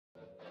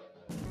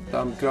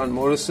I'm Grant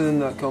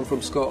Morrison, I come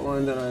from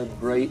Scotland and I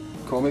write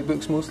comic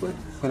books mostly.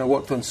 When I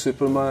worked on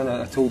Superman,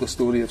 I told a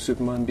story of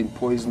Superman being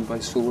poisoned by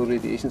solar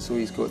radiation, so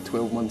he's got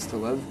 12 months to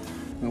live.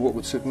 And what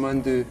would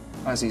Superman do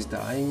as he's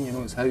dying? You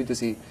know, it's how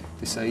does he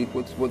decide,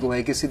 what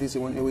legacy does he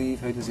want to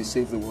leave, how does he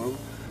save the world?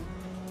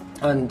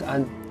 And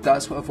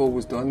that's what I've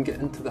always done, get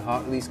into the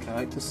heart of these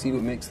characters, see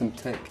what makes them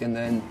tick, and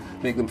then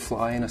make them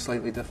fly in a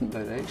slightly different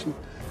direction.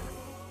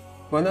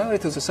 Well,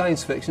 Annihilator's a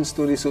science fiction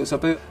story, so it's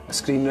about a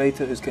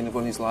screenwriter who's kind of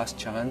on his last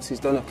chance. He's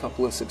done a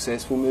couple of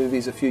successful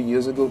movies a few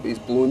years ago, but he's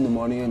blown the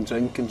money on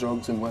drink and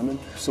drugs and women.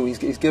 So he's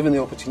given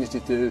the opportunity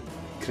to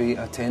create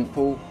a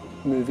tentpole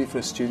movie for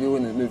a studio,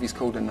 and the movie's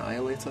called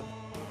Annihilator.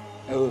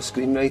 Our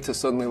screenwriter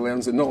suddenly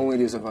learns that not only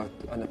does he have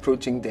an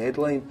approaching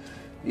deadline,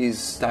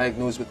 he's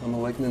diagnosed with a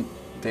malignant,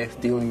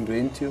 death-dealing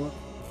brain tumour.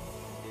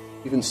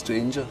 Even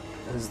stranger,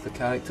 as the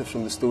character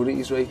from the story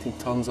he's writing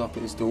turns up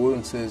at his door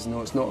and says,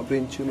 no, it's not a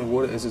brain tumour,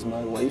 what it is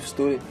my life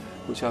story,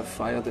 which I've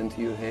fired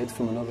into your head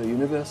from another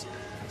universe.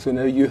 So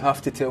now you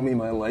have to tell me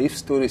my life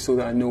story so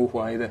that I know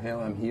why the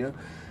hell I'm here.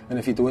 And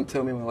if you don't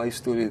tell me my life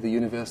story, the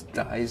universe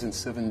dies in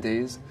 7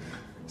 days.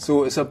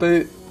 So it's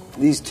about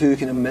these two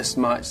kind of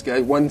mismatched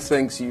guys. One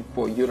thinks,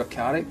 you're a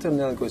character, and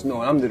the other goes,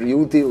 no, I'm the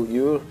real deal,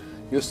 you're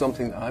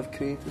something that I've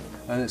created.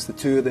 And it's the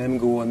two of them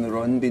go on the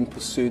run, being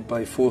pursued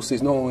by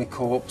forces, not only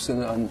cops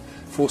and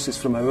forces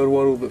from our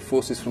world, but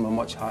forces from a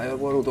much higher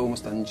world,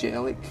 almost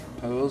angelic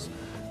powers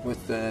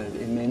with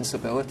immense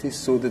abilities.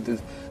 So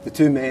the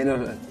two men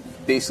are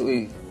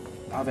basically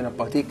having a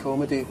buddy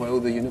comedy while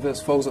the universe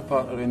falls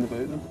apart around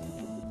about them.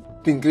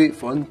 It's been great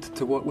fun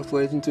to work with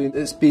Legendary.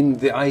 It's been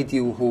the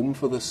ideal home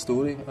for this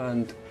story,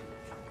 and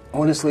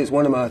honestly,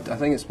 I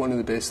think it's one of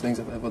the best things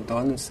I've ever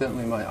done, and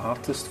certainly my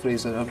artist,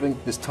 Fraser Irving,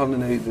 is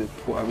turning out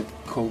what I would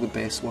call the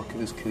best work of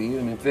his career.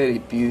 I mean, very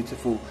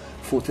beautiful,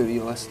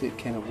 photorealistic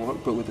kind of work,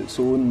 but with its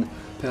own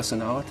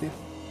personality.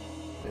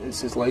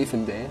 It's his life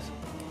and death,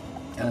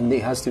 and he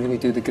has to really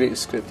do the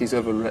greatest script he's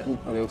ever written,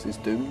 or else he's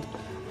doomed.